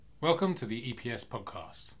Welcome to the EPS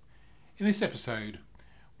podcast. In this episode,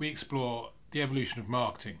 we explore the evolution of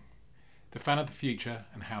marketing, the fan of the future,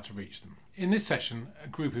 and how to reach them. In this session, a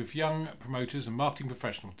group of young promoters and marketing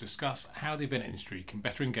professionals discuss how the event industry can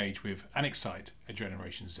better engage with and excite a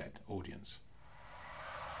Generation Z audience.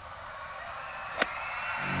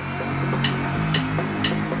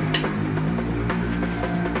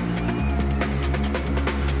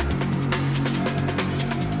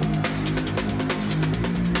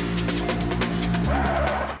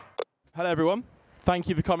 Hello everyone, thank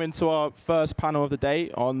you for coming to our first panel of the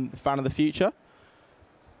day on the Fan of the Future.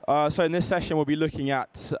 So in this session we'll be looking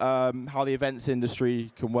at how the events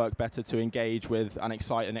industry can work better to engage with and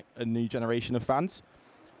excite a new generation of fans.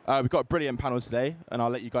 We've got a brilliant panel today and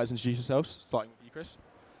I'll let you guys introduce yourselves, starting with you, Chris.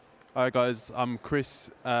 Hi guys, I'm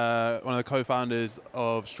Chris, one of the co-founders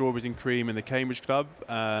of Strawberries and Cream in the Cambridge Club,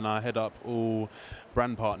 and I head up all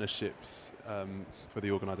brand partnerships for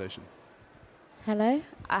the organisation. Hello.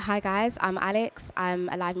 Hi guys, I'm Alex. I'm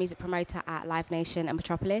a live music promoter at Live Nation and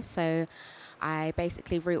Metropolis, so I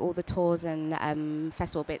basically route all the tours and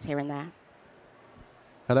festival bits here and there.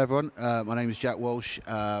 Hello everyone, my name is Jack Walsh.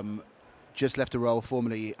 Just left a role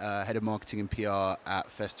formerly head of marketing and PR at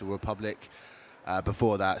Festival Republic.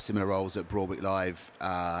 Before that, similar roles at Broadwick Live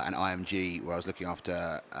and IMG, where I was looking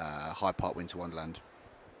after Hyde Park Winter Wonderland.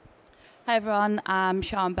 Hi everyone, I'm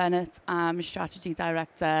Sian Bennett. I'm Strategy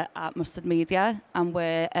Director at Mustard Media, and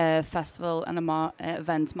we're a festival and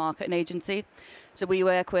event marketing agency. So we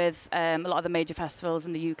work with a lot of the major festivals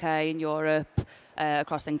in the UK and Europe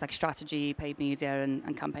across things like strategy, paid media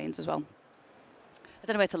and campaigns as well. I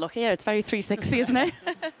don't know where to look here. It's very 360, isn't it?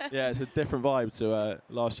 Yeah, it's a different vibe to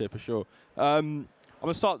last year for sure. I'm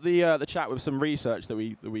going to start the chat with some research that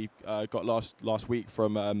we got last week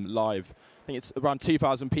from Live. I think it's around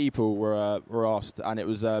 2,000 people were asked, and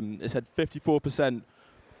it said 54%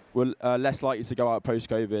 were less likely to go out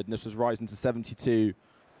post-COVID, and this was rising to 72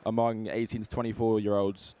 among 18 to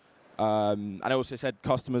 24-year-olds. And it also said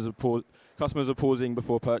customers are pausing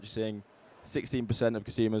before purchasing. 16% of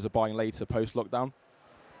consumers are buying later post-lockdown.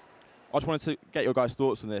 I just wanted to get your guys'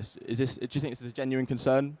 thoughts on this. Do you think this is a genuine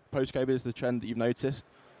concern post-COVID? Is the trend that you've noticed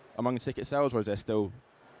among ticket sales, or is there still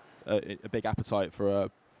a big appetite for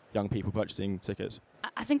young people purchasing tickets?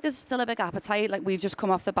 I think there's still a big appetite. Like, we've just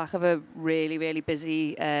come off the back of a really, really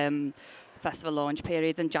busy festival launch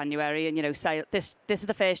period in January, and this is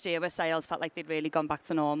the first year where sales felt like they'd really gone back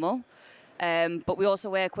to normal. But we also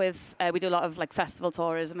work with we do a lot of like festival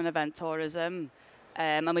tourism and event tourism.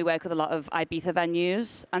 And we work with a lot of Ibiza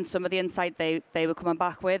venues, and some of the insight they were coming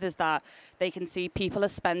back with is that they can see people are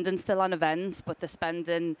spending still on events, but they're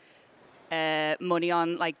spending money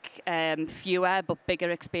on fewer but bigger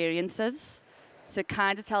experiences. So it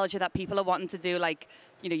kind of tells you that people are wanting to do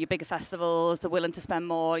your bigger festivals, they're willing to spend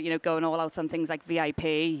more, going all out on things like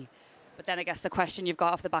VIP. But then I guess the question you've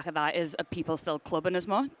got off the back of that is, are people still clubbing as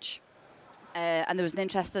much? And there was an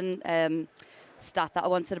interesting stat that I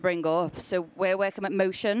wanted to bring up. So we're working at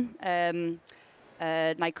Motion,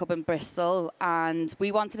 nightclub in Bristol, and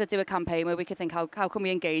we wanted to do a campaign where we could think, how can we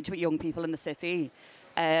engage with young people in the city?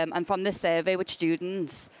 And from this survey with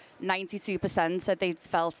students, 92% said they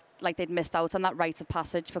felt like they'd missed out on that rite of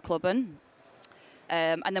passage for clubbing.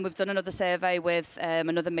 And then we've done another survey with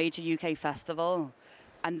another major UK festival,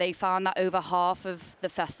 and they found that over half of the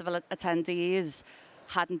festival attendees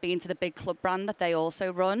hadn't been to the big club brand that they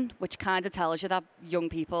also run, which kind of tells you that young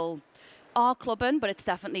people are clubbing, but it's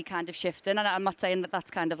definitely kind of shifting. And I'm not saying that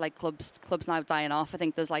that's kind of like clubs now dying off. I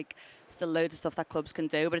think there's still loads of stuff that clubs can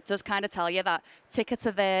do, but it does kind of tell you that tickets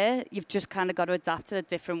are there. You've just kind of got to adapt to the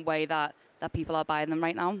different way that people are buying them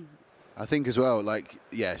right now. I think as well,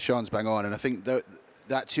 Sian's bang on, and I think that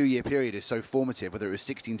 2-year period is so formative, whether it was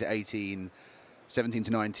 16 to 18, 17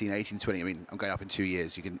 to 19, 18 to 20. I mean, I'm going up in 2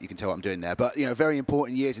 years. You can tell what I'm doing there. But, very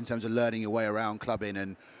important years in terms of learning your way around clubbing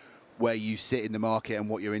and where you sit in the market and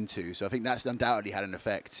what you're into. So I think that's undoubtedly had an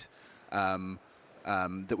effect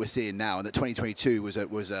that we're seeing now, and that 2022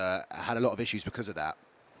 had a lot of issues because of that.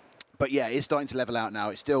 But yeah, it's starting to level out now.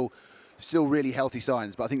 It's still really healthy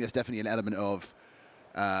signs, but I think there's definitely an element of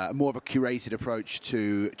more of a curated approach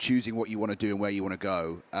to choosing what you want to do and where you want to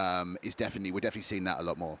go. We're definitely seeing that a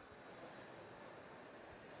lot more.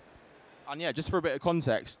 And yeah, just for a bit of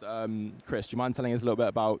context, Chris, do you mind telling us a little bit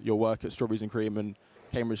about your work at Strawberries and Cream and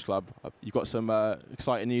Cambridge Club? You've got some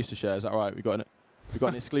exciting news to share, is that right? We've got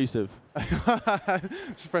an exclusive.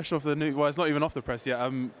 It's fresh off the news. Well, it's not even off the press yet.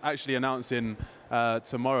 I'm actually announcing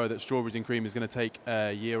tomorrow that Strawberries and Cream is going to take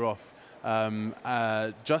a year off,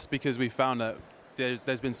 just because we found that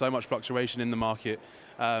there's been so much fluctuation in the market.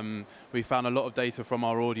 We found a lot of data from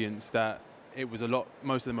our audience that it was a lot.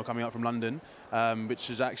 Most of them were coming up from London, which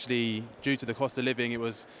is actually due to the cost of living. It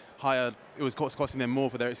was higher. It was costing them more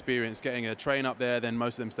for their experience getting a train up there than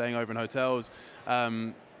most of them staying over in hotels.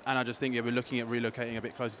 And I just think we're looking at relocating a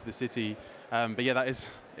bit closer to the city. But yeah, that is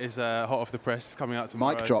hot off the press coming out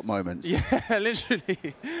tomorrow. Mic drop moments. Yeah,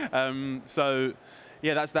 literally. So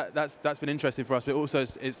yeah, that's been interesting for us, but also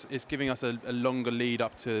it's giving us a longer lead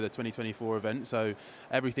up to the 2024 event. So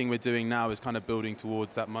everything we're doing now is kind of building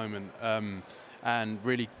towards that moment, and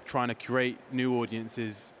really trying to create new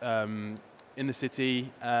audiences in the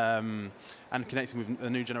city, and connecting with a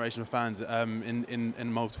new generation of fans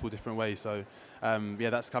in multiple different ways. So yeah,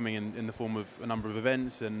 that's coming in the form of a number of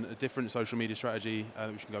events and a different social media strategy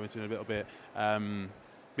that we can go into in a little bit.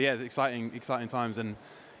 But yeah, it's exciting times. And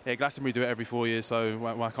yeah, Glastonbury do it every 4 years, so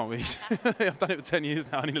why can't we? I've done it for 10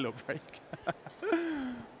 years now. I need a little break.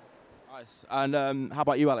 Nice. And how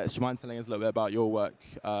about you, Alex? Do you mind telling us a little bit about your work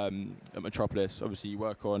at Metropolis? Obviously, you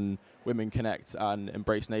work on Women Connect and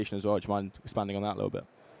Embrace Nation as well. Do you mind expanding on that a little bit?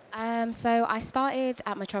 So I started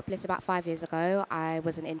at Metropolis about 5 years ago. I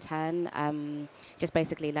was an intern, just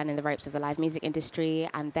basically learning the ropes of the live music industry,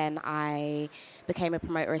 and then I became a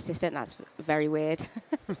promoter assistant. That's very weird.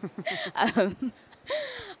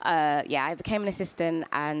 Yeah, I became an assistant,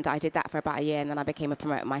 and I did that for about a year, and then I became a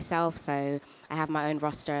promoter myself. So I have my own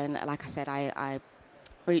roster, and like I said, I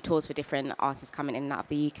route tours for different artists coming in and out of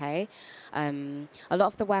the UK. A lot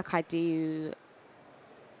of the work I do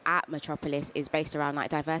at Metropolis is based around like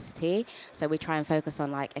diversity, so we try and focus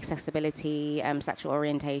on like accessibility, sexual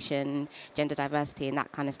orientation, gender diversity, and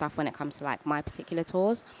that kind of stuff when it comes to like my particular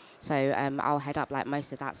tours. So I'll head up like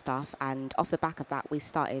most of that stuff, and off the back of that we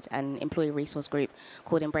started an employee resource group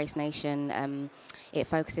called Embrace Nation. It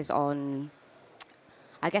focuses on,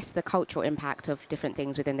 I guess, the cultural impact of different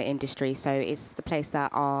things within the industry. So it's the place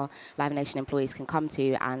that our Live Nation employees can come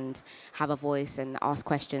to and have a voice and ask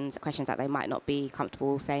questions that they might not be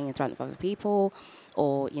comfortable saying in front of other people,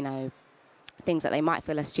 or, you know, things that they might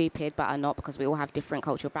feel are stupid but are not, because we all have different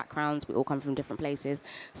cultural backgrounds, we all come from different places.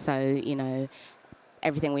 So, you know,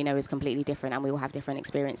 everything we know is completely different, and we all have different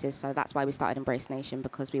experiences. So that's why we started Embrace Nation,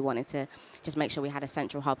 because we wanted to just make sure we had a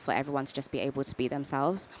central hub for everyone to just be able to be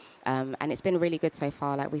themselves. And it's been really good so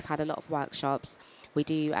far. Like, we've had a lot of workshops. We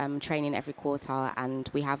do training every quarter, and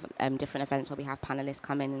we have different events where we have panelists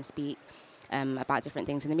come in and speak about different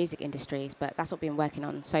things in the music industry. But that's what we've been working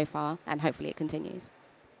on so far, and hopefully it continues.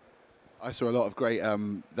 I saw a lot of great,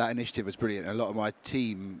 that initiative was brilliant. A lot of my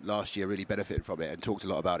team last year really benefited from it and talked a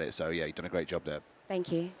lot about it. So yeah, you've done a great job there.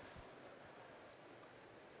 Thank you.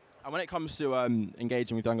 And when it comes to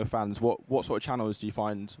engaging with younger fans, what sort of channels do you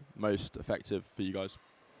find most effective for you guys?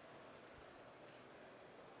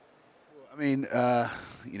 I mean,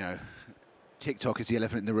 you know, TikTok is the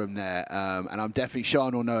elephant in the room there, and I'm definitely,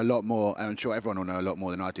 Sean will know a lot more, and I'm sure everyone will know a lot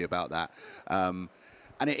more than I do about that. And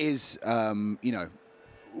it is, you know,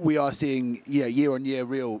 we are seeing year on year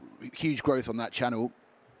real huge growth on that channel.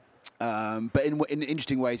 But in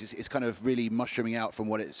interesting ways, it's kind of really mushrooming out from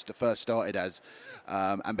what it's first started as,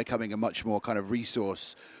 and becoming a much more kind of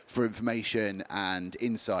resource for information and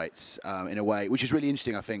insights in a way, which is really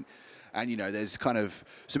interesting, I think. And, you know, there's kind of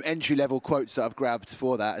some entry-level quotes that I've grabbed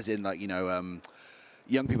for that, as in, like, you know,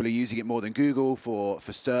 young people are using it more than Google for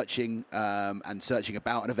searching and searching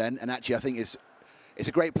about an event. And actually, I think it's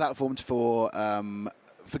a great platform for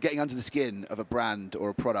getting under the skin of a brand or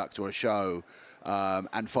a product or a show,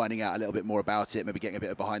 and finding out a little bit more about it, maybe getting a bit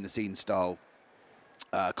of behind-the-scenes style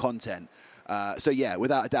content. So yeah,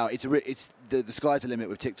 without a doubt, it's the sky's the limit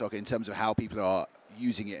with TikTok in terms of how people are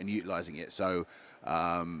using it and utilizing it. So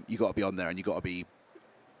you got to be on there, and you got to be,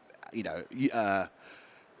 you know,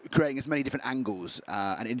 creating as many different angles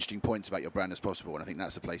and interesting points about your brand as possible. And I think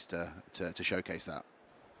that's the place to showcase that.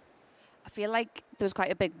 I feel like there was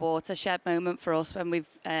quite a big watershed moment for us when we've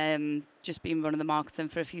just been running the marketing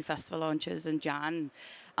for a few festival launches in Jan,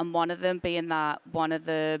 and one of them being that one of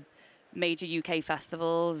the major UK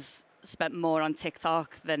festivals spent more on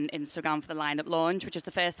TikTok than Instagram for the lineup launch, which is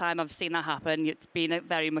the first time I've seen that happen. It's been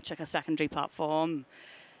very much like a secondary platform.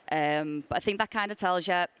 But I think that kind of tells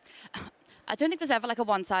you, I don't think there's ever like a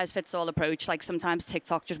one-size-fits-all approach. Like, sometimes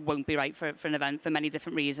TikTok just won't be right for an event for many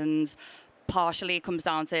different reasons. Partially it comes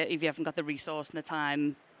down to if you haven't got the resource and the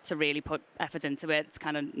time to really put effort into it, it's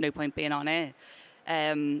kind of no point being on it.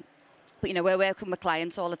 But, you know, we're working with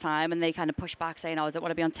clients all the time and they kind of push back saying, oh, I don't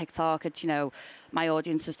want to be on TikTok. It's, you know, my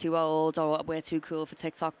audience is too old, or we're too cool for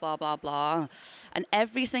TikTok, blah, blah, blah. And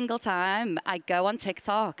every single time I go on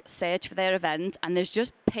TikTok, search for their event, and there's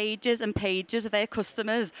just pages and pages of their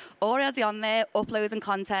customers already on there uploading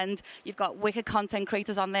content. You've got wicked content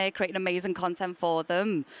creators on there creating amazing content for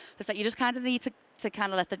them. It's like you just kind of need to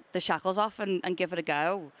kind of let the shackles off and give it a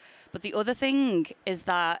go. But the other thing is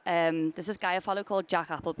that there's this guy I follow called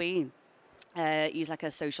Jack Appleby. He's like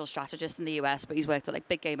a social strategist in the US, but he's worked at like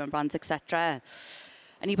big gaming brands, etc.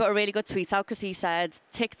 And he put a really good tweet out because he said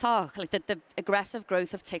TikTok, like the aggressive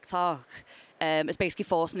growth of TikTok is basically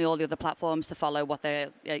forcing all the other platforms to follow what their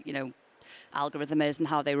algorithm is and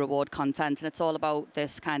how they reward content. And it's all about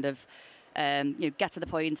this kind of get to the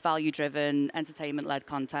point, value-driven, entertainment-led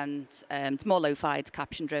content. It's more lo-fi, it's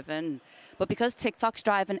caption-driven. But because TikTok's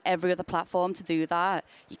driving every other platform to do that,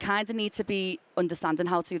 you kind of need to be understanding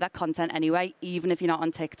how to do that content anyway, even if you're not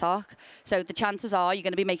on TikTok. So the chances are you're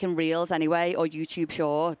going to be making Reels anyway or YouTube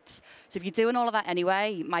Shorts. So if you're doing all of that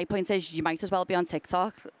anyway, my point is you might as well be on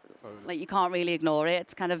TikTok. Like, you can't really ignore it.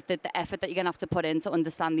 It's kind of the effort that you're going to have to put in to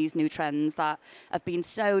understand these new trends that have been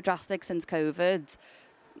so drastic since COVID.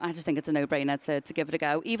 I just think it's a no-brainer to give it a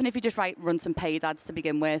go. Even if you just run some paid ads to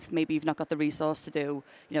begin with, maybe you've not got the resource to do,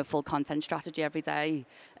 full content strategy every day.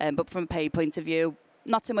 But from a paid point of view,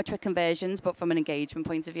 not so much for conversions, but from an engagement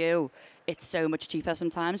point of view, it's so much cheaper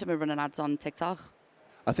sometimes when we're running ads on TikTok.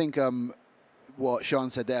 I think what Sian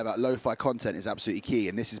said there about lo-fi content is absolutely key,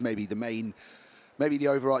 and this is maybe the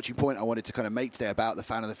overarching point I wanted to kind of make today about the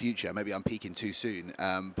fan of the future. Maybe I'm peaking too soon,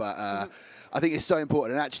 but I think it's so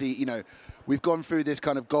important. And actually, we've gone through this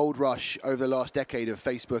kind of gold rush over the last decade of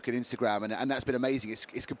Facebook and Instagram, and that's been amazing.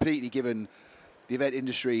 It's completely given the event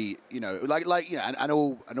industry, and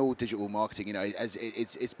all digital marketing, as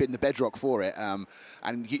it's been the bedrock for it.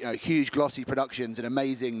 And huge glossy productions and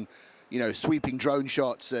amazing, sweeping drone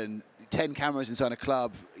shots and 10 cameras inside a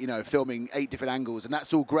club, filming 8 different angles, and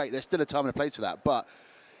that's all great. There's still a time and a place for that, but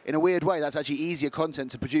in a weird way, that's actually easier content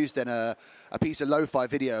to produce than a piece of lo-fi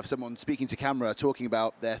video of someone speaking to camera, talking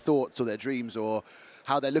about their thoughts or their dreams or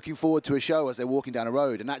how they're looking forward to a show as they're walking down a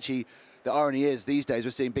road. And actually, the irony is, these days,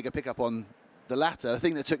 we're seeing bigger pickup on the latter, a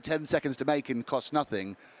thing that took 10 seconds to make and cost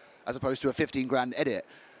nothing, as opposed to a 15 grand edit.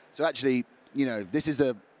 So actually, this is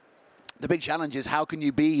the big challenge is, how can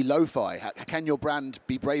you be lo-fi? Can your brand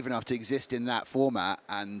be brave enough to exist in that format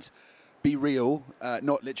and be real,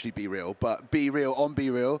 not literally be real, but be real on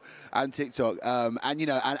Be Real and TikTok,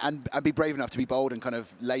 and be brave enough to be bold and kind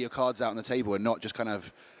of lay your cards out on the table and not just kind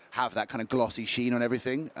of have that kind of glossy sheen on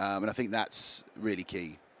everything. And I think that's really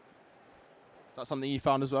key. Is that something you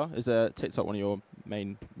found as well? Is TikTok one of your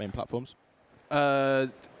main platforms?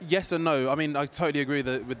 Yes and no. I mean, I totally agree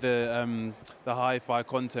with the hi-fi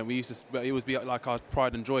content. It was like our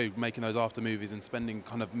pride and joy making those after movies and spending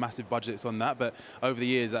kind of massive budgets on that. But over the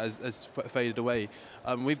years, that has faded away.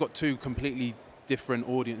 We've got 2 completely different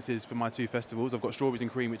audiences for my 2 festivals. I've got Strawberries and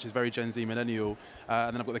Cream, which is very Gen Z millennial,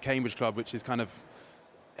 and then I've got the Cambridge Club, which is kind of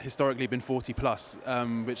historically been 40 plus,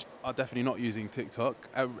 which are definitely not using TikTok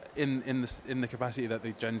in the capacity that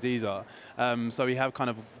the Gen Zs are. So we have kind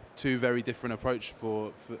of 2 very different approach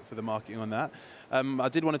for the marketing on that. I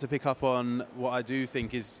did wanted to pick up on what I do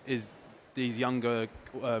think is these younger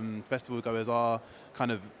festival goers are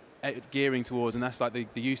kind of gearing towards, and that's like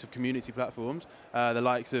the use of community platforms, the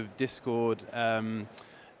likes of Discord and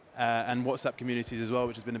WhatsApp communities as well,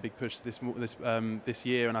 which has been a big push this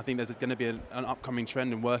year. And I think there's going to be an upcoming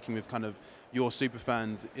trend in working with kind of your super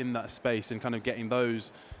fans in that space and kind of getting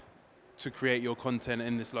those to create your content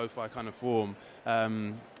in this lo-fi kind of form.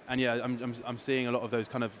 And yeah, I'm seeing a lot of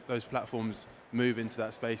those platforms move into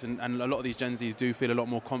that space, and a lot of these Gen Zs do feel a lot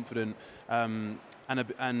more confident and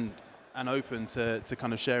open to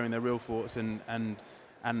kind of sharing their real thoughts and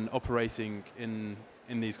operating in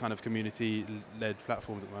these kind of community-led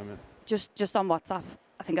platforms at the moment. Just on WhatsApp,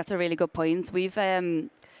 I think that's a really good point. We've I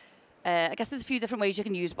guess there's a few different ways you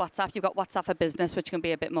can use WhatsApp. You've got WhatsApp for Business, which can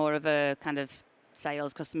be a bit more of a kind of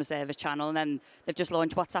sales, customer service channel, and then they've just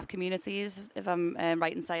launched WhatsApp communities, if I'm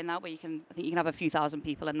right in saying that, where I think you can have a few thousand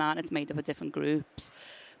people in that, and it's made up of different groups.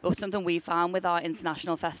 But something we found with our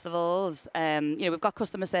international festivals, we've got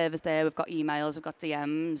customer service there, we've got emails, we've got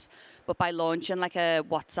DMs, but by launching like a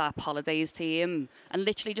WhatsApp holidays team and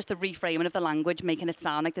literally just the reframing of the language, making it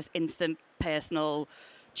sound like this instant personal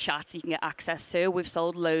chat you can get access to, we've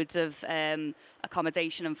sold loads of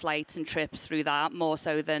accommodation and flights and trips through that, more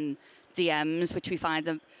so than DMs, which we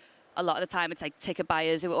find a lot of the time it's like ticket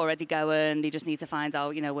buyers who are already going, they just need to find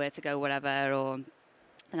out, where to go, whatever, or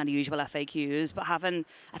the kind of usual FAQs, but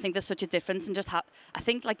I think there's such a difference in I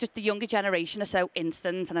think like just the younger generation are so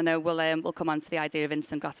instant, and I know we'll come on to the idea of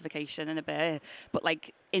instant gratification in a bit, but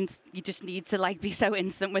like you just need to like be so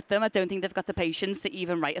instant with them. I don't think they've got the patience to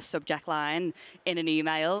even write a subject line in an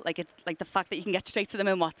email. Like it's like the fact that you can get straight to them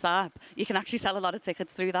in WhatsApp, you can actually sell a lot of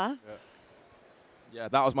tickets through that. Yeah,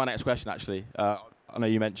 that was my next question actually. I know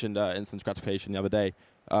you mentioned instant gratification the other day.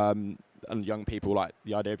 And young people, like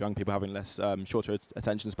the idea of young people having less shorter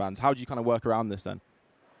attention spans. How do you kind of work around this then?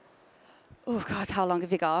 Oh God, how long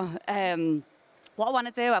have you got? What I want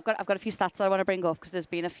to do, I've got a few stats that I want to bring up because there's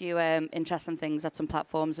been a few interesting things that some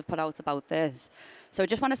platforms have put out about this. So I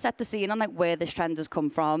just want to set the scene on like where this trend has come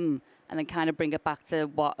from, and then kind of bring it back to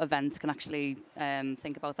what events can actually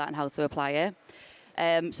think about that and how to apply it.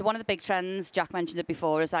 So one of the big trends, Jack mentioned it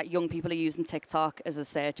before, is that young people are using TikTok as a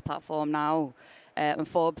search platform now. And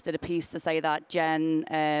Forbes did a piece to say that Gen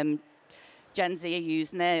Z are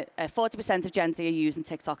using it. 40% of Gen Z are using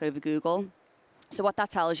TikTok over Google. So what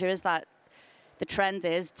that tells you is that the trend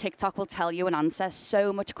is TikTok will tell you an answer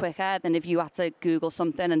so much quicker than if you had to Google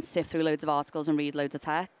something and sift through loads of articles and read loads of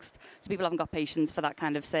text. So people haven't got patience for that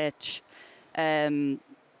kind of search, I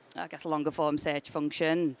guess a longer form search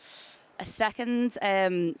function. A second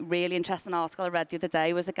really interesting article I read the other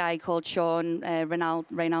day was a guy called Sean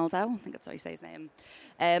Reynaldo. I think that's how you say his name.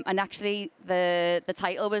 And actually, the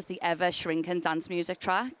title was The Ever Shrinking Dance Music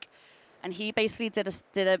Track. And he basically did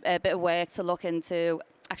a bit of work to look into...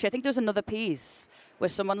 Actually, I think there was another piece where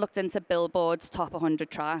someone looked into Billboard's top 100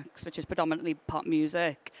 tracks, which is predominantly pop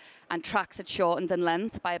music. And tracks had shortened in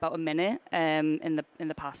length by about a minute in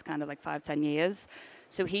the past kind of like 5-10 years.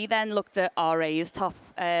 So he then looked at RA's top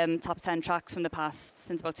 10 tracks from the past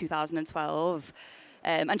since about 2012.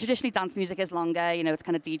 And traditionally dance music is longer, you know, it's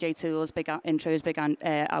kind of DJ tools, big intros, big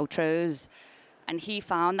outros. And he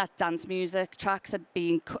found that dance music tracks had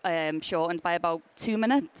been shortened by about 2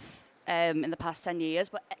 minutes in the past 10 years.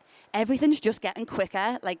 But everything's just getting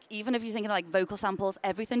quicker. Like, even if you're thinking like vocal samples,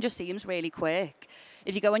 everything just seems really quick.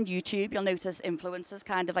 If you go on YouTube, you'll notice influencers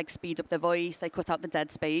kind of like speed up their voice. They cut out the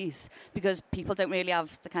dead space because people don't really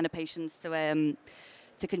have the kind of patience to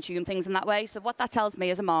consume things in that way. So what that tells me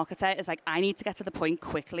as a marketer is like, I need to get to the point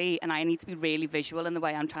quickly, and I need to be really visual in the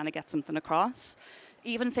way I'm trying to get something across.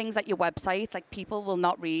 Even things like your website, like people will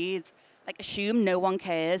not read. Like, assume no one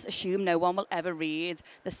cares, assume no one will ever read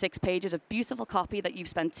the 6 pages of beautiful copy that you've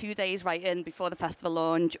spent 2 days writing before the festival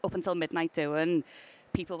launch up until midnight doing.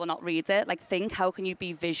 People will not read it. Like, think, how can you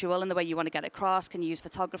be visual in the way you want to get it across? Can you use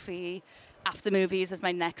photography? After movies is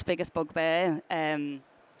my next biggest bugbear.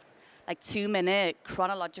 Like 2-minute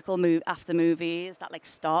chronological after movies that like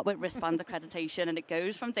start with wristband accreditation and it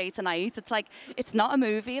goes from day to night. It's like, it's not a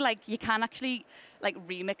movie. Like, you can actually like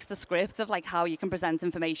remix the script of like how you can present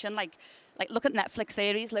information. Like look at Netflix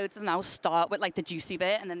series. Loads of them now start with like the juicy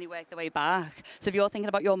bit and then they work their way back. So if you're thinking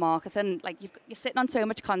about your marketing, like you're sitting on so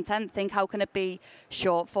much content, think, how can it be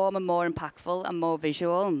short form and more impactful and more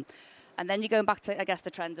visual? And then you're going back to, I guess,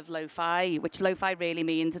 the trend of lo-fi, which lo-fi really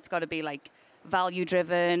means it's got to be like value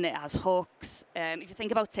driven, it has hooks. If you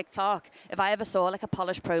think about TikTok, if I ever saw like a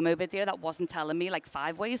polished promo video that wasn't telling me like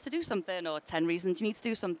 5 ways to do something or 10 reasons you need to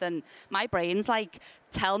do something, my brain's like,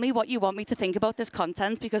 tell me what you want me to think about this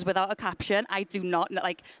content, because without a caption, I do not,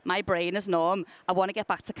 like, my brain is numb. I want to get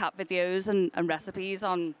back to cat videos and recipes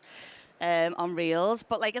on Reels.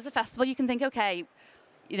 But like, as a festival, you can think, okay,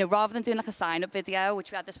 you know, rather than doing like a sign-up video, which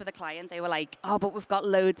we had this with a client, they were like, oh, but we've got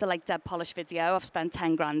loads of like dead polished video. I've spent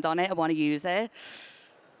 10 grand on it. I want to use it.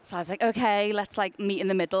 So I was like, okay, let's like meet in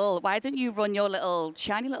the middle. Why don't you run your little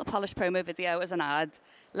shiny little polished promo video as an ad?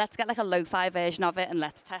 Let's get like a lo-fi version of it and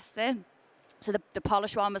let's test it. So the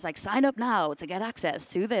polished one was like, sign up now to get access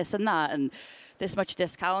to this and that and this much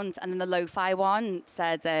discount. And then the lo-fi one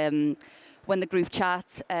said, when the group chat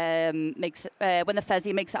when the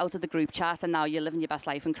Fezzy makes it out of the group chat and now you're living your best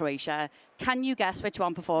life in Croatia, can you guess which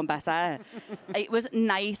one performed better? It was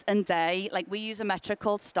night and day. Like, we use a metric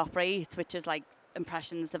called stop rate, which is like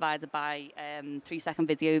impressions divided by 3-second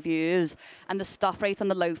video views. And the stop rate on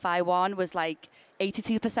the lo-fi one was like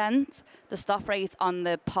 82%. The stop rate on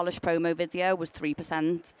the polished promo video was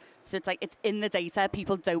 3%. So it's like, it's in the data.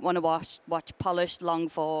 People don't want to watch polished long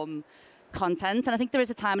form content, and I think there is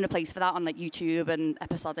a time and a place for that on like YouTube and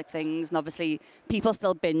episodic things, and obviously people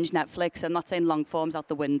still binge Netflix. I'm not saying long form's out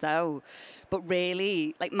the window, but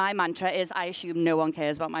really, like, my mantra is, I assume no one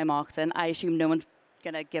cares about my marketing. I assume no one's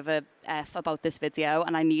gonna give a F about this video,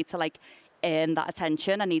 and I need to like earn that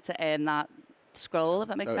attention. I need to earn that scroll, if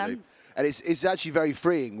that makes sense. And it's actually very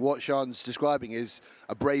freeing. What Sean's describing is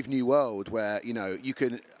a brave new world where, you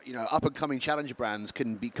can, up and coming challenger brands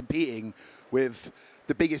can be competing with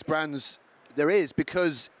the biggest brands there is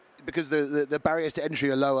because the barriers to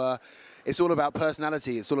entry are lower. It's all about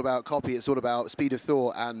personality. It's all about copy. It's all about speed of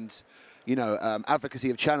thought and, advocacy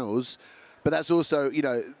of channels. But that's also,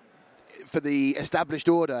 for the established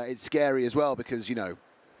order, it's scary as well because,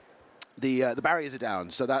 the barriers are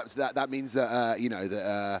down. So that means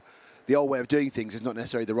that, the old way of doing things is not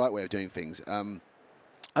necessarily the right way of doing things.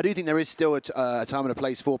 I do think there is still a time and a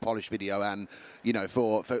place for polished video and,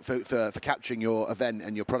 for capturing your event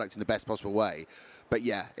and your product in the best possible way. But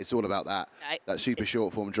yeah, it's all about that super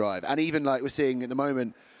short form drive. And even like we're seeing at the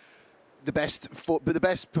moment, the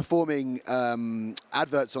best performing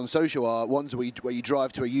adverts on social are ones where you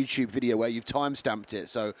drive to a YouTube video where you've time stamped it.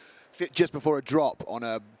 So just before a drop on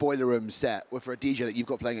a boiler room set or for a DJ that you've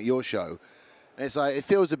got playing at your show. And it's like, it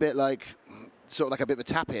feels a bit like, sort of like a bit of a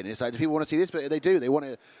tap-in. It's like, do people want to see this? But they do. You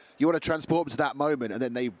want to transport them to that moment, and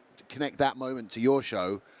then they connect that moment to your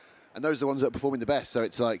show. And those are the ones that are performing the best. So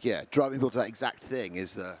it's like, yeah, driving people to that exact thing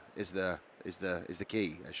is the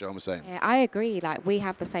key, as Sean was saying. Yeah, I agree. Like, we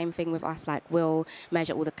have the same thing with us. Like, we'll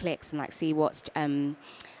measure all the clicks and like see what's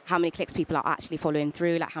how many clicks people are actually following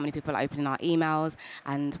through, like how many people are opening our emails.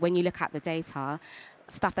 And when you look at the data,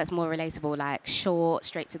 stuff that's more relatable, like short,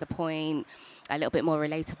 straight to the point, a little bit more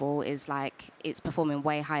relatable, is like it's performing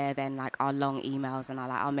way higher than like our long emails and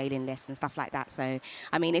our mailing lists and stuff like that. So,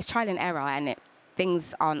 I mean, it's trial and error, and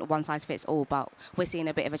things aren't one size fits all, but we're seeing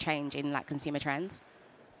a bit of a change in like consumer trends.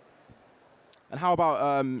 And how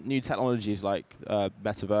about new technologies like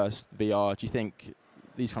metaverse, VR? Do you think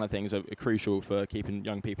these kind of things are crucial for keeping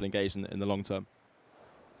young people engaged in the long term?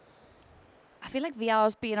 I feel like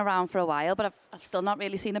VR's been around for a while, but I've still not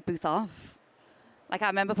really seen it boot off. Like, I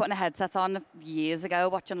remember putting a headset on years ago,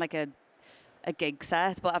 watching like a gig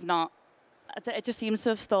set, but I've not. It just seems to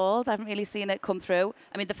have stalled. I haven't really seen it come through.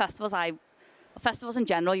 I mean, the festivals in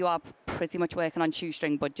general, you are pretty much working on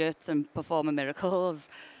shoestring budgets and performing miracles.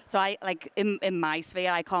 So I like in my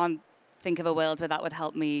sphere, I can't think of a world where that would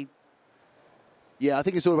help me. Yeah, I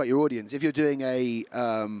think it's all about your audience. If you're doing a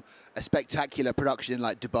spectacular production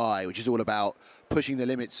like Dubai, which is all about pushing the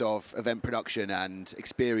limits of event production and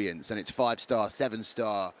experience, and it's 5-star,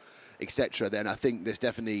 7-star, etc., then I think there's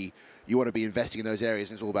definitely, you want to be investing in those areas,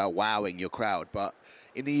 and it's all about wowing your crowd. But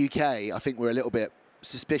in the UK, I think we're a little bit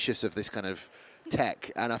suspicious of this kind of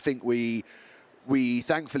tech, and I think we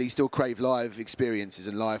thankfully still crave live experiences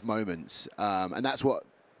and live moments, and that's what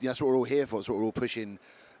we're all here for. It's what we're all pushing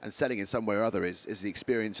and selling in some way or other is the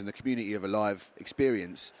experience and the community of a live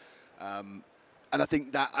experience. And I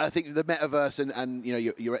think the metaverse and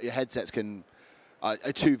your headsets are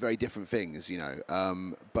two very different things,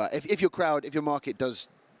 But if your market does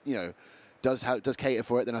cater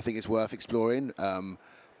for it, then I think it's worth exploring.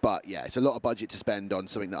 But yeah, it's a lot of budget to spend on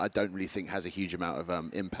something that I don't really think has a huge amount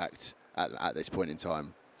of impact at this point in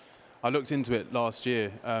time. I looked into it last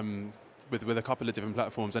year with a couple of different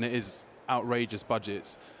platforms, and it is outrageous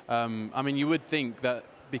budgets. I mean, you would think that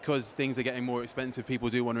because things are getting more expensive, people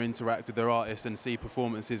do want to interact with their artists and see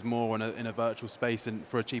performances more in a virtual space and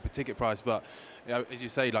for a cheaper ticket price. But as you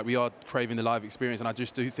say, like, we are craving the live experience, and I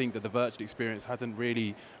just do think that the virtual experience hasn't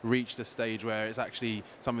really reached a stage where it's actually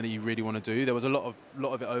something that you really want to do. There was a lot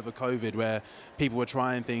of it over COVID where people were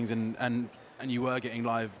trying things and you were getting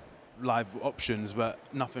live options, but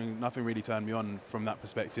nothing really turned me on from that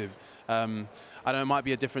perspective. I know it might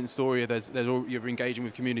be a different story. You're engaging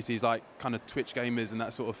with communities like kind of Twitch gamers and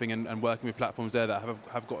that sort of thing, and working with platforms there that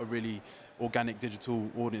have got a really organic digital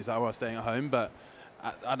audience that are staying at home. But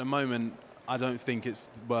at the moment, I don't think it's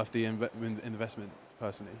worth the investment,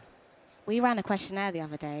 personally. We ran a questionnaire the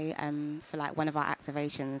other day for like one of our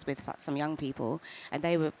activations with some young people, and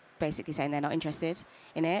they were basically saying they're not interested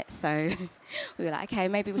in it. So we were like, okay,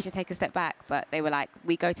 maybe we should take a step back. But they were like,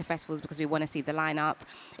 we go to festivals because we want to see the lineup,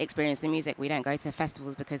 experience the music. We don't go to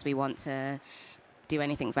festivals because we want to do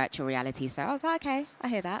anything virtual reality. So I was like, okay, I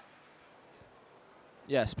hear that.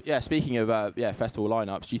 Yeah. Speaking of festival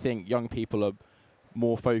lineups, do you think young people are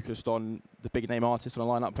more focused on the big name artists on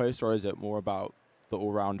a lineup post, or is it more about the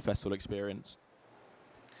all-round festival experience?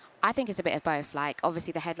 I think it's a bit of both. Like,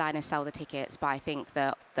 obviously the headliners sell the tickets, but I think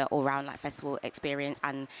the all-round like festival experience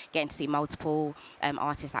and getting to see multiple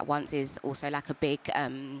artists at once is also like a big,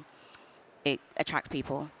 it attracts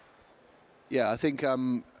people. Yeah, I think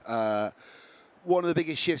one of the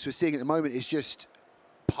biggest shifts we're seeing at the moment is just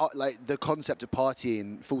like the concept of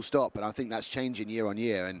partying full stop, and I think that's changing year on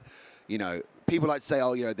year. And people like to say,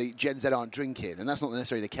 oh, the Gen Z aren't drinking, and that's not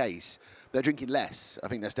necessarily the case. They're drinking less. I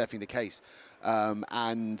think that's definitely the case,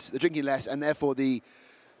 and they're drinking less, and therefore the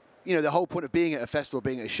whole point of being at a festival,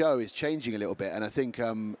 being at a show, is changing a little bit. And I think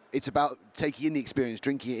it's about taking in the experience,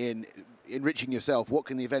 drinking it in, enriching yourself. What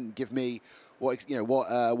can the event give me? What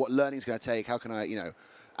learning is going to take? How can I,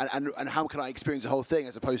 and how can I experience the whole thing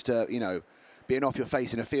as opposed to, being off your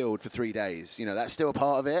face in a field for 3 days? That's still a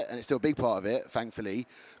part of it, and it's still a big part of it, thankfully,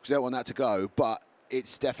 because we don't want that to go. But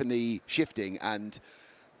it's definitely shifting, and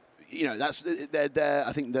that's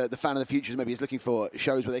I think the fan of the future maybe is looking for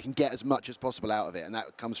shows where they can get as much as possible out of it, and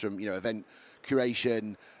that comes from event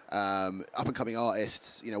curation, up and coming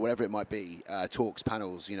artists, whatever it might be, talks,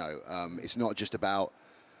 panels. It's not just about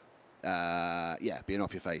being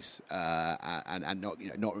off your face and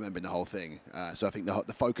not remembering the whole thing. So I think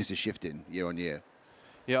the focus is shifting year on year.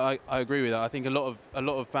 Yeah, I agree with that. I think a lot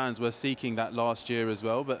of fans were seeking that last year as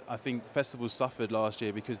well, but I think festivals suffered last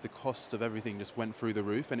year because the cost of everything just went through the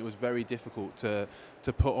roof, and it was very difficult to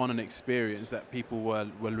put on an experience that people were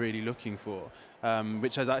really looking for,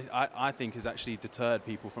 which I think has actually deterred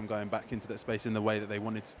people from going back into that space in the way that they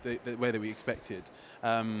wanted, the way that we expected,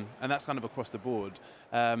 and that's kind of across the board.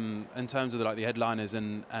 In terms of the headliners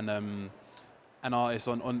and artists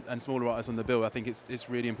and smaller artists on the bill, I think it's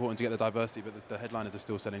really important to get the diversity, but the headliners are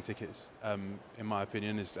still selling tickets, in my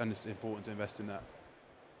opinion, and it's important to invest in that.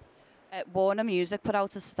 Warner Music put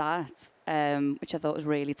out a stat, which I thought was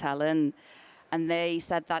really telling, and they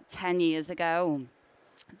said that 10 years ago,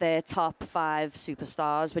 their top 5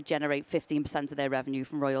 superstars would generate 15% of their revenue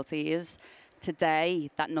from royalties. Today,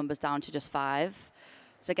 that number's down to just 5.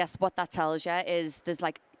 So I guess what that tells you is there's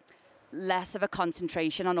less of a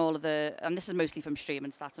concentration on all of the, and this is mostly from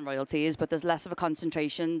streaming stats and royalties, but there's less of a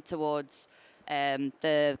concentration towards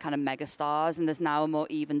the kind of mega stars, and there's now a more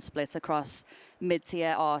even split across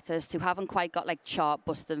mid-tier artists who haven't quite got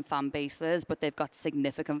chart-busting fan bases, but they've got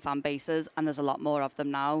significant fan bases, and there's a lot more of them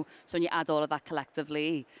now. So when you add all of that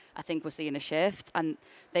collectively, I think we're seeing a shift, and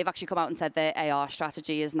they've actually come out and said their A&R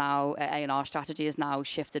strategy is now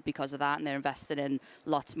shifted because of that, and they're invested in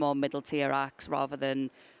lots more middle-tier acts rather than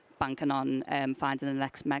banking on finding the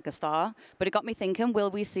next megastar. But it got me thinking,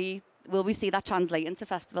 will we see that translate into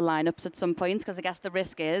festival lineups at some point? Because I guess the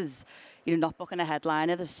risk is, not booking a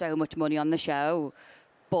headliner, there's so much money on the show.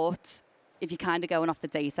 But if you're kind of going off the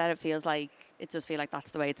data, it does feel like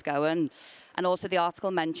that's the way it's going. And also the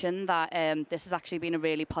article mentioned that this has actually been a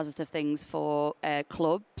really positive thing for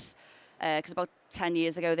clubs. Because about 10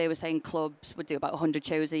 years ago, they were saying clubs would do about 100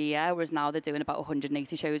 shows a year, whereas now they're doing about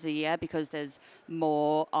 180 shows a year because there's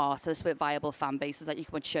more artists with viable fan bases that you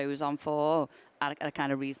can put shows on for at a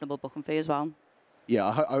kind of reasonable booking fee as well. Yeah,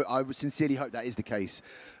 I sincerely hope that is the case.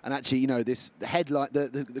 And actually, the headline,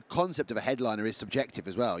 the concept of a headliner is subjective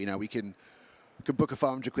as well. We can book a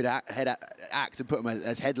 500 quid act and put them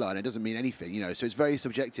as headliner. It doesn't mean anything, So it's very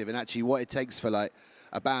subjective. And actually, what it takes for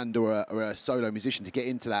a band or a solo musician to get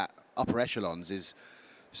into that upper echelons is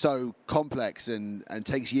so complex and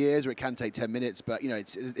takes years, or it can take 10 minutes, but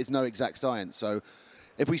it's no exact science. So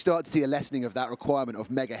if we start to see a lessening of that requirement of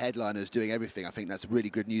mega headliners doing everything, I think that's really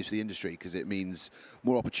good news for the industry, because it means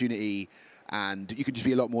more opportunity, and you can just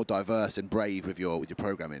be a lot more diverse and brave with your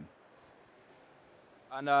programming.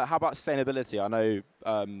 And how about sustainability? I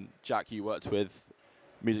know, Jack, you worked with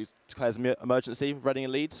Music Declares Emergency, Reading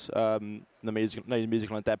and Leeds. The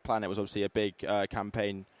Music on a Dead Planet was obviously a big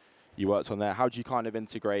campaign you worked on there. How do you kind of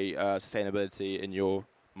integrate sustainability in your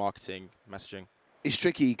marketing messaging? It's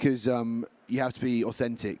tricky because you have to be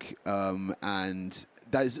authentic, and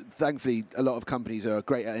that is, thankfully, a lot of companies are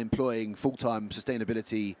great at employing full-time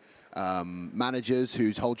sustainability managers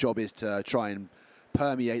whose whole job is to try and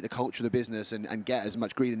permeate the culture of the business and get as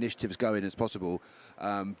much green initiatives going as possible.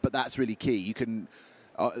 But that's really key. You can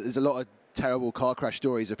there's a lot of terrible car crash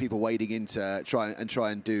stories of people wading in to try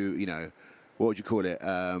and do, what would you call it?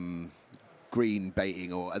 Green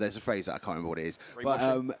baiting, or there's a phrase that I can't remember what it is.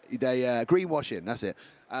 Greenwashing, that's it.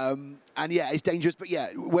 And yeah, it's dangerous. But yeah,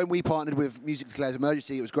 when we partnered with Music Declares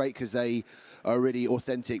Emergency, it was great because they are a really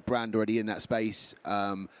authentic brand already in that space.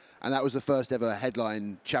 And that was the first ever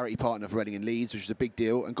headline charity partner for Reading and Leeds, which is a big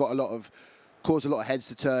deal, and caused a lot of heads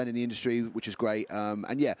to turn in the industry, which is great.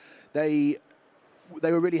 And yeah, they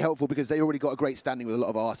were really helpful because they already got a great standing with a lot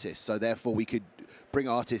of artists. So therefore, we could bring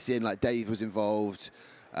artists in, like Dave was involved,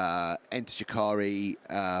 Enter Shikari,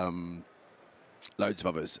 loads of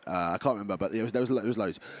others. I can't remember, but there was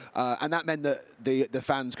loads. And that meant that the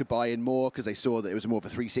fans could buy in more because they saw that it was more of a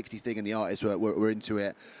 360 thing and the artists were into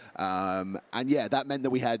it. And yeah, that meant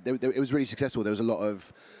that it was really successful. There was a lot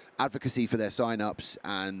of advocacy for their sign-ups,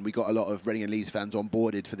 and we got a lot of Reading and Leeds fans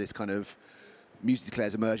onboarded for this kind of Music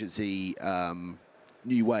Declares Emergency,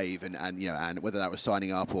 new wave, and whether that was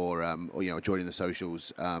signing up or joining the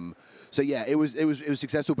socials. So yeah, it was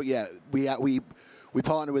successful. But yeah, we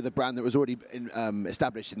partnered with a brand that was already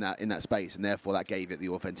established in that space, and therefore that gave it the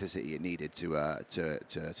authenticity it needed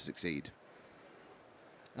to succeed.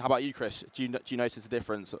 How about you, Chris? Do you notice a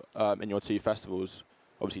difference in your two festivals?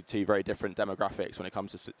 Obviously, two very different demographics when it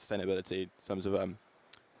comes to sustainability in terms of.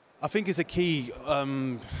 I think it's a key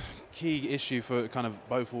issue for kind of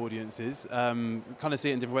both audiences. Kind of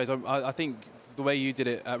see it in different ways. I think the way you did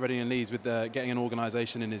it at Reading and Leeds with getting an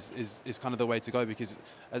organisation in is kind of the way to go, because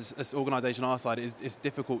as organisation our side, it's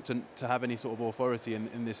difficult to have any sort of authority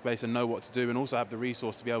in this space and know what to do, and also have the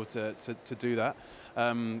resource to be able to do that.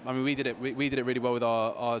 I mean, we did it really well with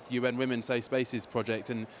our UN Women's Safe Spaces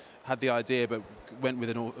project, and had the idea, but went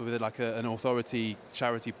with an authority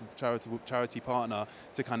charity partner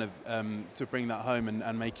to kind of to bring that home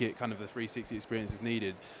and make it kind of the 360 experience is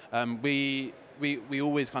needed. We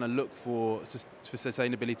always kind of look for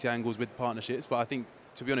sustainability angles with partnerships, but I think,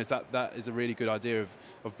 to be honest, that is a really good idea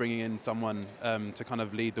of bringing in someone to kind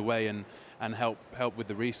of lead the way and help with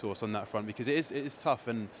the resource on that front, because it is tough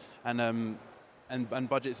and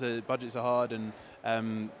budgets are hard,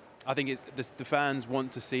 and I think the fans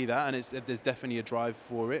want to see that, and there's definitely a drive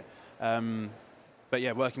for it. But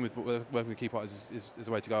yeah, working with key partners is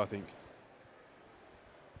the way to go, I think.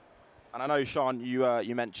 And I know, Sean,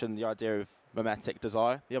 you mentioned the idea of mimetic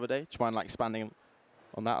desire the other day. Do you mind expanding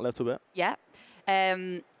on that a little bit? Yeah.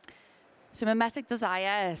 So mimetic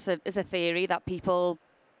desire is a theory that people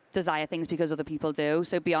desire things because other people do.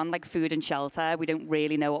 So beyond food and shelter, we don't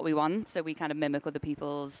really know what we want, so we kind of mimic other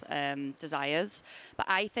people's desires. But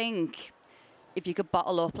I think if you could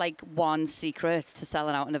bottle up one secret to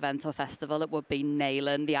selling out an event or festival, it would be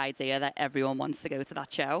nailing the idea that everyone wants to go to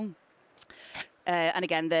that show. And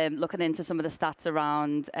again, they're looking into some of the stats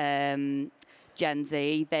around Gen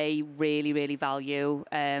Z. They really, really value,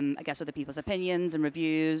 I guess, other people's opinions and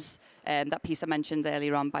reviews. That piece I mentioned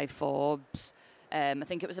earlier on by Forbes, I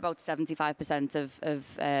think it was about 75%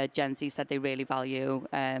 of Gen Z said they really value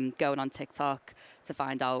going on TikTok to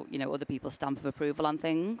find out, other people's stamp of approval on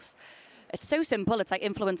things. It's so simple. It's like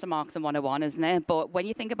influencer marketing 101, isn't it? But when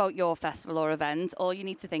you think about your festival or event, all you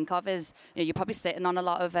need to think of is, you're probably sitting on a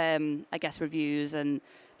lot of, I guess, reviews and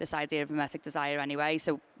this idea of mimetic desire anyway.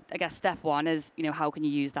 So I guess step one is, how can you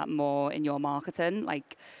use that more in your marketing?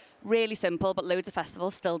 Really simple, but loads of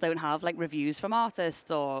festivals still don't have reviews from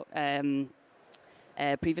artists or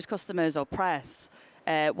previous customers or press.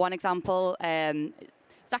 One example,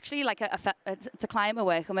 it's actually it's a client we're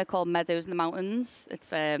working with called Meadows in the Mountains. It's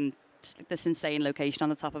just this insane location on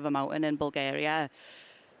the top of a mountain in Bulgaria.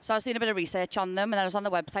 So I was doing a bit of research on them, and then I was on the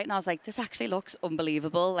website, and I was like, this actually looks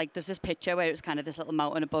unbelievable. There's this picture where it was kind of this little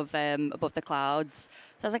mountain above the clouds.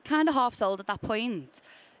 So I was kind of half sold at that point.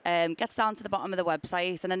 Gets down to the bottom of the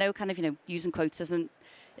website, and I know kind of, using quotes isn't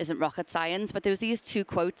rocket science, but there was these two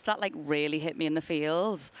quotes that really hit me in the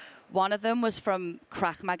feels. One of them was from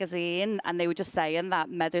Crack magazine, and they were just saying that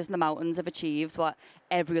Meadows in the Mountains have achieved what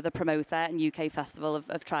every other promoter and UK festival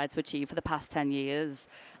have tried to achieve for the past 10 years.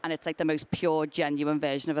 And it's the most pure, genuine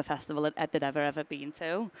version of a festival they'd ever been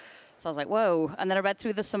to. So I was like, whoa. And then I read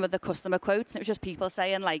through some of the customer quotes, and it was just people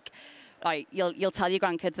saying right, you'll tell your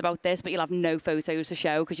grandkids about this, but you'll have no photos to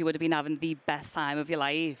show because you would have been having the best time of your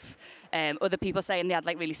life. Other people saying they had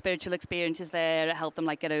really spiritual experiences there. It helped them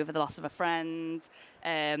get over the loss of a friend.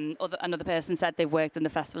 Another person said they've worked in the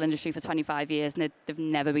festival industry for 25 years and they've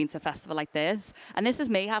never been to a festival like this. And this is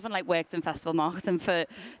me having worked in festival marketing for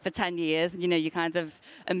 10 years. And, you're kind of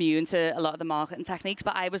immune to a lot of the marketing techniques.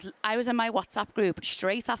 But I was in my WhatsApp group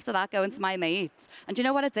straight after that going to my mates. And do you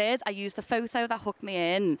know what I did? I used the photo that hooked me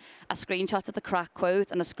in. I screenshotted the Crack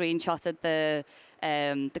quote and I screenshotted the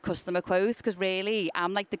customer quote, because really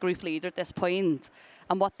I'm the group leader at this point.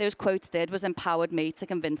 And what those quotes did was empowered me to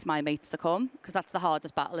convince my mates to come, because that's the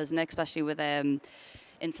hardest battle, isn't it? Especially with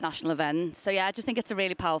international events. So yeah, I just think it's a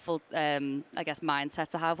really powerful, I guess, mindset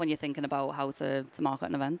to have when you're thinking about how to market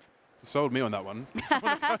an event. Sold me on that one.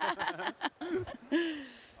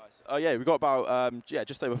 Yeah, we've got about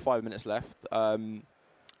just over 5 minutes left.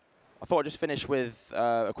 I thought I'd just finish with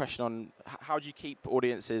a question on how do you keep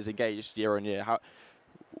audiences engaged year on year?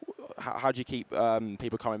 How do you keep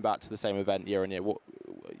people coming back to the same event year on year?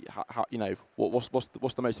 What's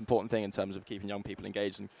the most important thing in terms of keeping young people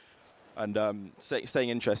engaged and staying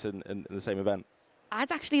interested in the same event?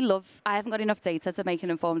 I'd actually I haven't got enough data to make an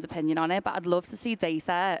informed opinion on it, but I'd love to see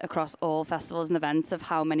data across all festivals and events of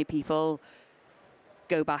how many people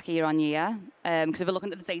go back year on year. Because if we're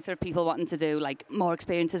looking at the data of people wanting to do more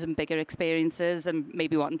experiences and bigger experiences and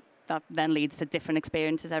maybe wanting that then leads to different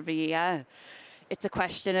experiences every year. It's a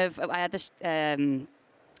question of, I had this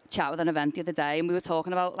chat with an event the other day, and we were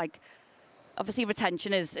talking about, like, obviously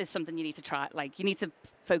retention is something you need to try, like you need to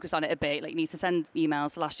focus on it a bit, like you need to send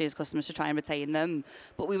emails to last year's customers to try and retain them.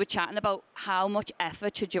 But we were chatting about how much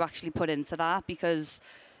effort should you actually put into that, because,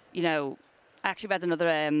 you know, I actually read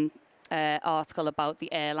another article about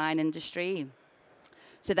the airline industry.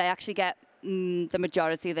 So they actually get the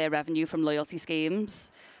majority of their revenue from loyalty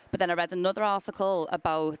schemes. But then I read another article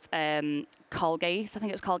about Colgate. I think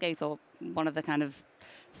it was Colgate, or one of the kind of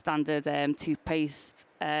standard toothpaste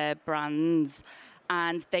brands.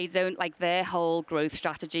 And they don't, like, their whole growth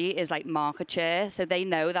strategy is like market share. So they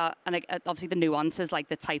know that, and obviously the nuance is like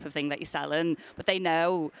the type of thing that you're selling, but they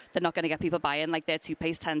know they're not going to get people buying like their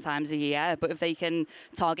toothpaste 10 times a year. But if they can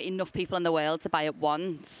target enough people in the world to buy it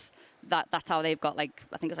once, that's how they've got, like,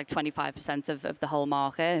 I think it's like 25% of the whole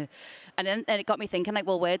market. And then it got me thinking, like,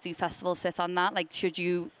 well, where do festivals sit on that? Like, should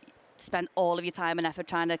you spend all of your time and effort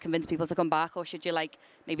trying to convince people to come back, or should you, like,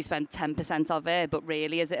 maybe spend 10% of it? But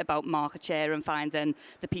really, is it about market share and finding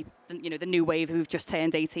the people, you know, the new wave who've just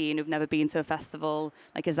turned 18, who've never been to a festival?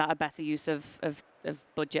 Like, is that a better use of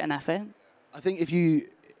budget and effort? I think if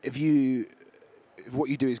what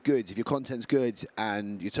you do is good, if your content's good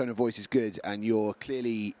and your tone of voice is good and you're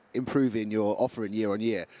clearly improving your offering year on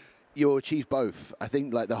year, you'll achieve both. I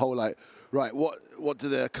think, like, the whole, like, right, what do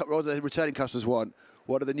the returning customers want?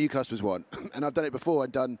 What do the new customers want? And I've done it before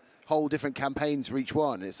and done whole different campaigns for each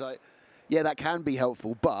one. It's like, yeah, that can be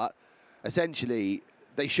helpful, but essentially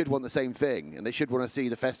they should want the same thing, and they should want to see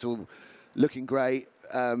the festival looking great,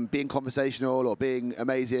 being conversational or being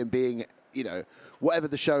amazing, being, you know, whatever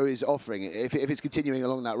the show is offering. If it's continuing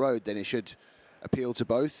along that road, then it should appeal to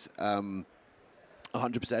both.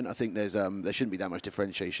 100%. I think there shouldn't be that much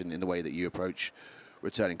differentiation in the way that you approach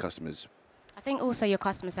returning customers. I think also your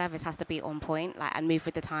customer service has to be on point, like, and move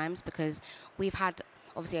with the times, because we've had,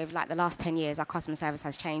 obviously, over like the last 10 years, our customer service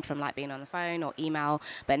has changed from like being on the phone or email,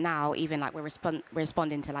 but now even like we're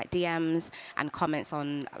responding to like DMs and comments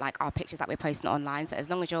on like our pictures that we're posting online. So as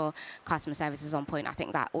long as your customer service is on point, I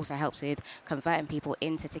think that also helps with converting people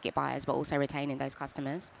into ticket buyers, but also retaining those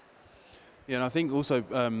customers. Yeah, and I think also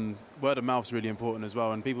word of mouth is really important as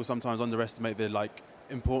well, and people sometimes underestimate the, like,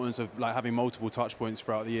 importance of, like, having multiple touch points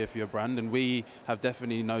throughout the year for your brand. And we have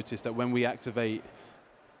definitely noticed that when we activate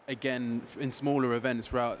again in smaller events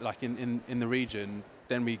throughout, like in the region,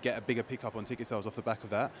 then we get a bigger pickup on ticket sales off the back of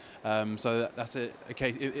that. So that's a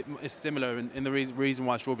case. It's similar, and the reason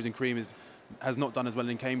why Strawberries and Cream has not done as well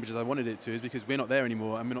in Cambridge as I wanted it to is because we're not there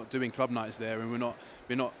anymore, and we're not doing club nights there, and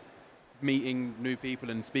we're not meeting new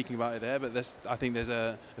people and speaking about it there. But I think there's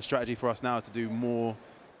a strategy for us now to do more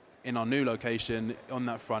in our new location on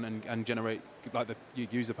that front and generate, like,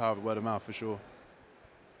 use the power of word of mouth for sure.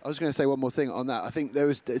 I was going to say one more thing on that. I think there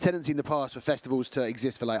was a tendency in the past for festivals to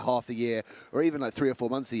exist for like half the year, or even like 3 or 4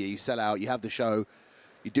 months a year. You sell out, you have the show,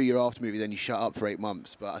 you do your after movie, then you shut up for 8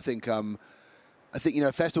 months. But I think you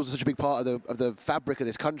know, festivals are such a big part of the fabric of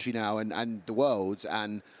this country now and the world,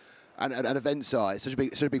 and events are. It's such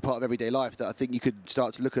a big part of everyday life that I think you could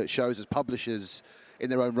start to look at shows as publishers in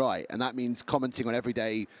their own right, and that means commenting on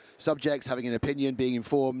everyday subjects, having an opinion, being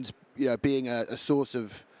informed, you know, being a source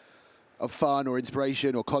of fun or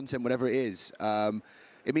inspiration or content, whatever it is.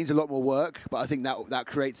 It means a lot more work, but I think that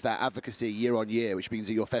creates that advocacy year on year, which means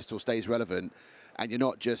that your festival stays relevant, and you're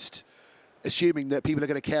not just assuming that people are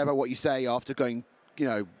going to care about what you say after going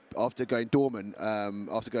dormant,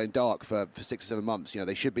 after going dark for 6 or 7 months. You know,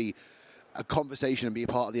 they should be a conversation and be a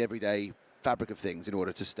part of the everyday fabric of things in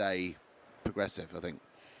order to stay progressive, I think.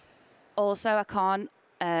 Also, I can't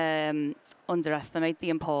underestimate the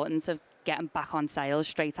importance of getting back on sales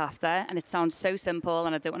straight after. And it sounds so simple,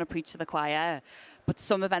 and I don't want to preach to the choir, but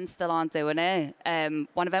some events still aren't doing it.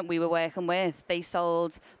 One event we were working with, they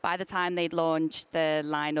sold, by the time they'd launched the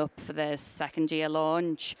lineup for the second year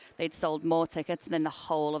launch, they'd sold more tickets than the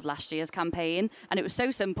whole of last year's campaign. And it was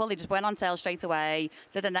so simple. They just went on sale straight away,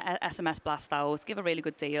 did an SMS blast out, give a really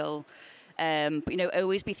good deal. But, you know,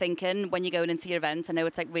 always be thinking when you're going into your event, I know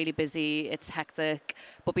it's like really busy, it's hectic,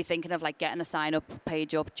 but be thinking of like getting a sign-up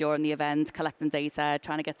page up during the event, collecting data,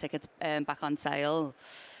 trying to get tickets back on sale.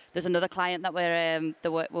 There's another client that we're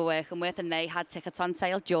working with, and they had tickets on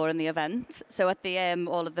sale during the event. So at the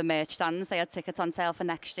all of the merch stands, they had tickets on sale for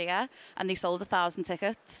next year, and they sold 1,000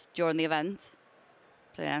 tickets during the event.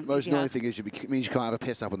 So, yeah, most annoying thing is it means you can't have a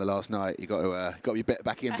piss up on the last night. You got to be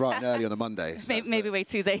back in bright and early on the Monday. So maybe wait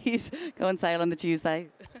 2 days, go on sale on the Tuesday.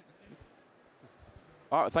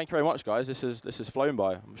 All right, thank you very much, guys. This has flown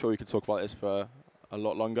by. I'm sure we could talk about this for a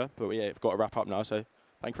lot longer, but yeah, we've got to wrap up now. So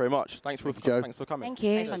Thank you very much. Thanks for Thank you, Joe. thanks for coming. Thank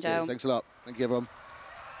you. Thanks, Joe. Thanks a lot. Thank you, everyone.